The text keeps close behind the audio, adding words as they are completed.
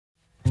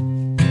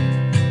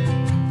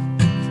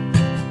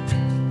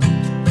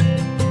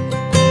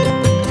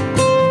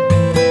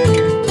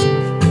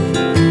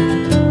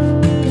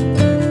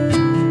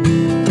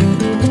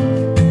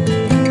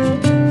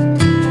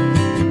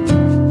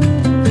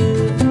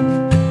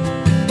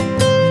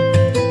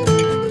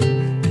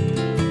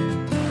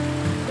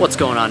What's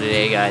going on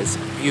today, guys?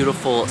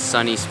 Beautiful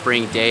sunny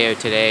spring day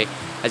out today,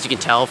 as you can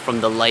tell from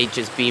the light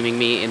just beaming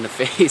me in the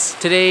face.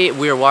 Today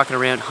we are walking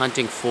around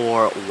hunting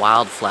for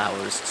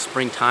wildflowers.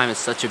 Springtime is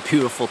such a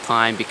beautiful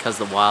time because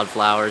of the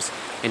wildflowers,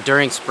 and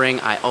during spring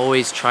I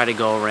always try to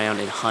go around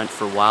and hunt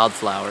for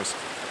wildflowers.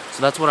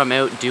 So that's what I'm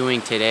out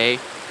doing today.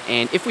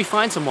 And if we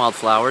find some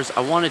wildflowers,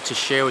 I wanted to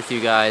share with you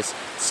guys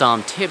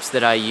some tips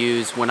that I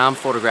use when I'm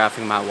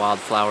photographing my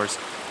wildflowers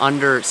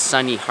under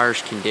sunny,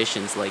 harsh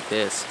conditions like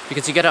this.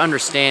 Because you gotta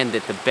understand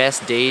that the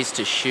best days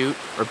to shoot,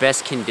 or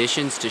best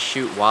conditions to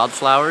shoot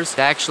wildflowers, is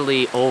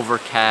actually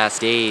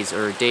overcast days,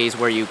 or days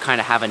where you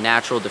kind of have a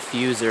natural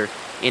diffuser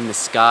in the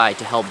sky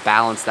to help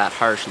balance that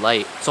harsh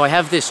light. So I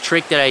have this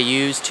trick that I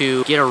use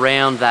to get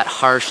around that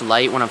harsh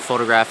light when I'm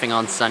photographing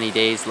on sunny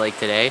days like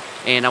today,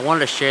 and I wanted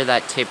to share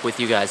that tip with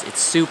you guys.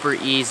 It's super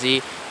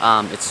easy,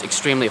 it's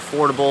extremely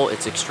affordable,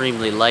 it's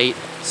extremely light.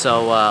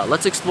 So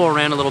let's explore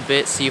around a little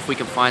bit, see if we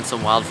can find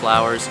some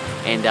wildflowers,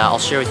 and I'll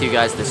share with you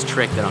guys this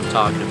trick that I'm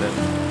talking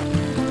about.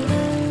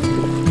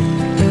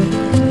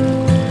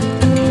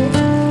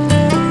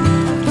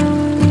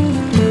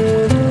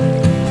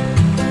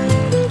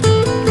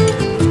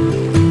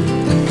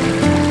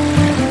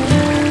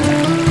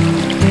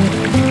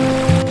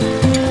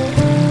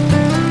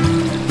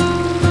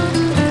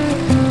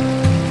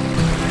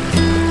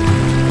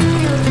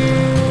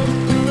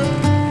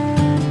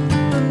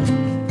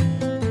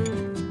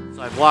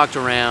 Walked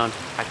around,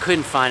 I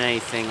couldn't find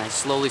anything. I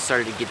slowly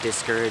started to get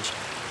discouraged.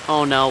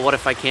 Oh no, what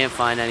if I can't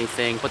find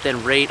anything? But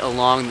then right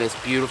along this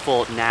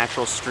beautiful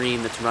natural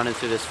stream that's running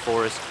through this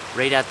forest,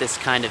 right at this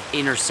kind of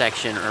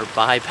intersection or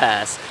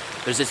bypass,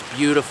 there's this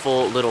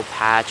beautiful little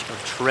patch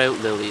of trout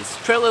lilies.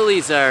 Trout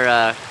lilies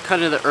are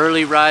kind of the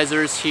early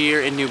risers here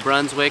in New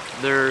Brunswick.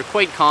 They're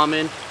quite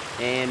common,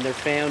 and they're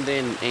found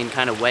in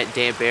kind of wet,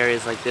 damp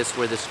areas like this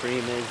where the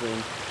stream is.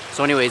 And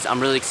so anyways, I'm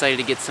really excited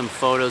to get some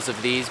photos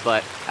of these,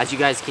 but as you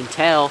guys can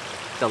tell,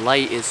 the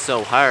light is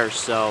so harsh.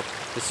 So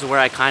this is where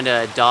I kind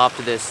of adopt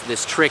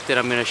this trick that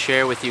I'm going to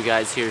share with you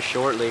guys here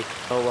shortly.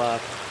 So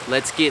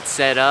let's get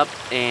set up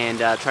and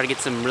try to get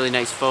some really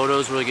nice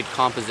photos, really good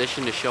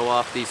composition to show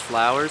off these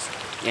flowers,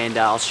 and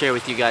I'll share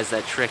with you guys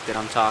that trick that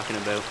I'm talking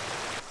about.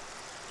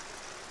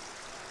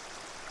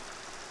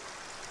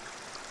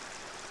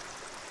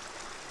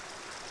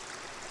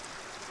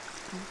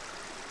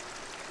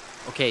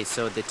 Okay,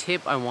 so the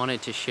tip I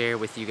wanted to share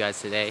with you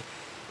guys today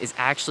is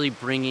actually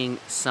bringing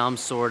some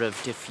sort of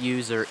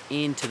diffuser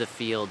into the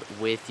field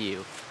with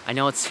you. I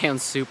know it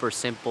sounds super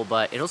simple,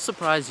 but it'll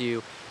surprise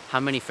you how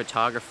many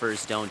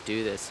photographers don't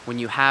do this. When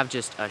you have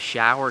just a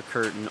shower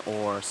curtain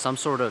or some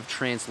sort of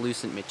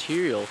translucent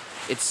material,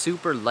 it's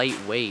super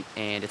lightweight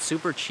and it's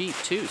super cheap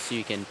too, so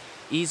you can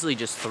easily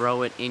just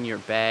throw it in your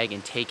bag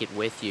and take it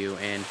with you.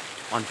 And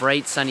on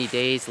bright sunny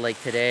days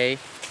like today,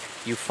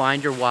 you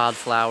find your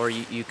wildflower,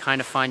 you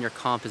kind of find your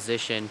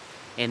composition,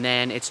 and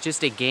then it's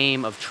just a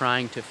game of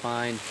trying to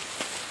find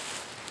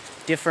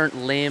different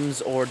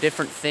limbs or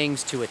different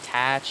things to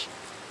attach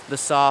the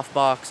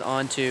softbox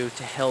onto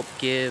to help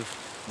give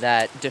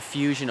that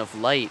diffusion of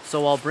light.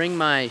 So I'll bring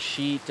my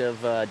sheet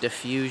of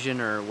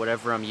diffusion or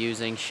whatever I'm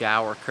using,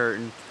 shower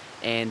curtain,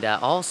 and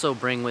also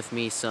bring with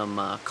me some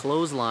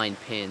clothesline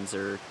pins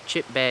or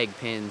chip bag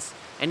pins,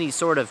 any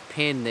sort of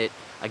pin that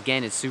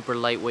again is super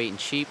lightweight and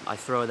cheap. I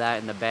throw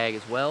that in the bag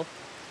as well,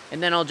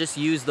 and then I'll just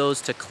use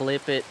those to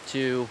clip it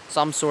to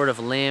some sort of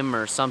limb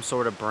or some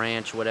sort of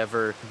branch,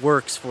 whatever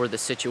works for the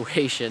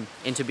situation.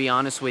 And to be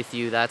honest with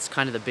you, that's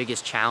kind of the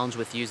biggest challenge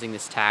with using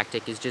this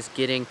tactic, is just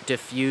getting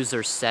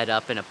diffusers set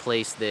up in a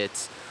place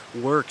that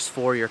works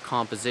for your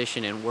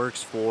composition and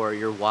works for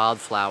your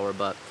wildflower.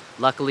 But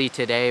luckily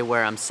today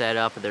where I'm set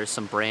up, there's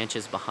some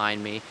branches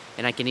behind me,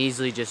 and I can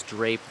easily just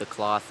drape the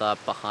cloth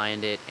up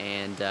behind it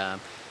and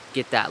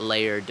get that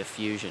layered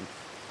diffusion.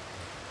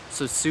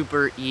 So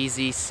super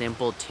easy,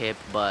 simple tip,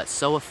 but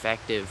so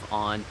effective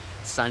on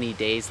sunny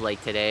days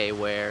like today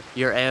where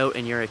you're out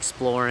and you're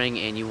exploring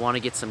and you want to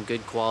get some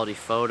good quality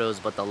photos,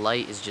 but the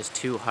light is just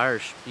too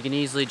harsh. You can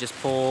easily just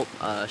pull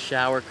a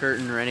shower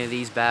curtain or any of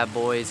these bad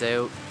boys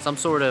out, some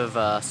sort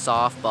of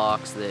soft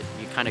box that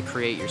you kind of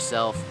create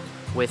yourself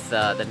with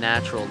the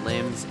natural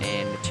limbs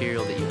and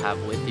material that you have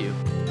with you.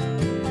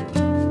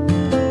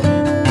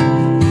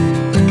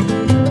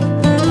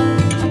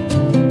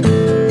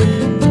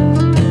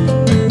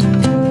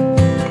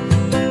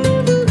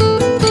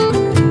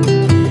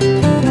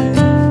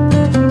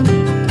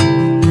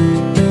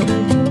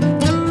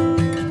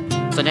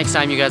 Next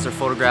time you guys are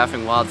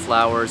photographing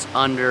wildflowers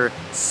under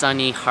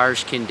sunny,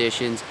 harsh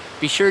conditions,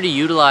 be sure to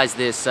utilize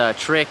this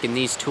trick and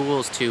these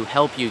tools to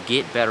help you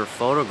get better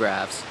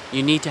photographs.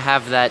 You need to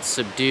have that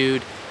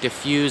subdued,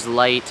 diffused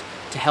light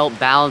to help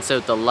balance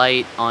out the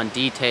light on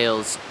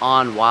details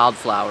on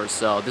wildflowers.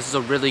 So this is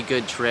a really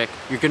good trick.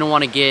 You're gonna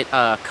wanna get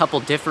a couple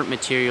different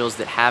materials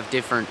that have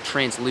different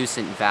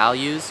translucent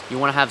values. You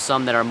wanna have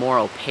some that are more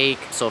opaque,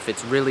 so if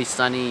it's really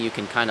sunny, you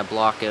can kind of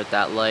block out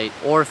that light.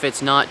 Or if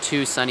it's not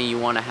too sunny, you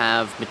wanna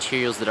have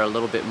materials that are a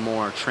little bit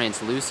more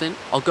translucent.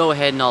 I'll go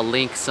ahead and I'll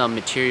link some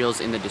materials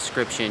in the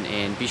description,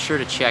 and be sure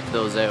to check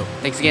those out.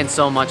 Thanks again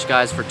so much,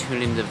 guys, for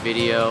tuning into the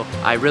video.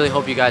 I really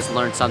hope you guys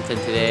learned something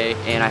today,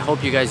 and I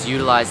hope you guys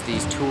utilize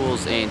these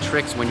tools and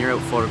tricks when you're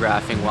out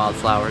photographing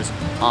wildflowers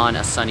on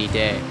a sunny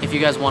day. If you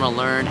guys want to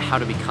learn how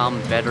to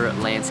become better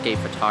landscape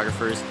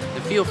photographers,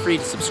 then feel free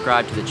to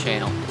subscribe to the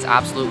channel. It's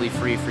absolutely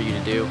free for you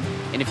to do.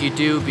 And if you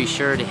do, be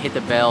sure to hit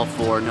the bell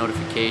for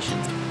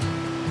notifications.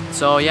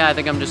 So yeah, I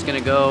think I'm just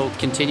gonna go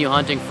continue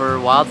hunting for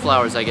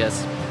wildflowers, I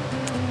guess.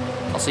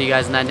 I'll see you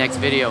guys in that next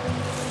video.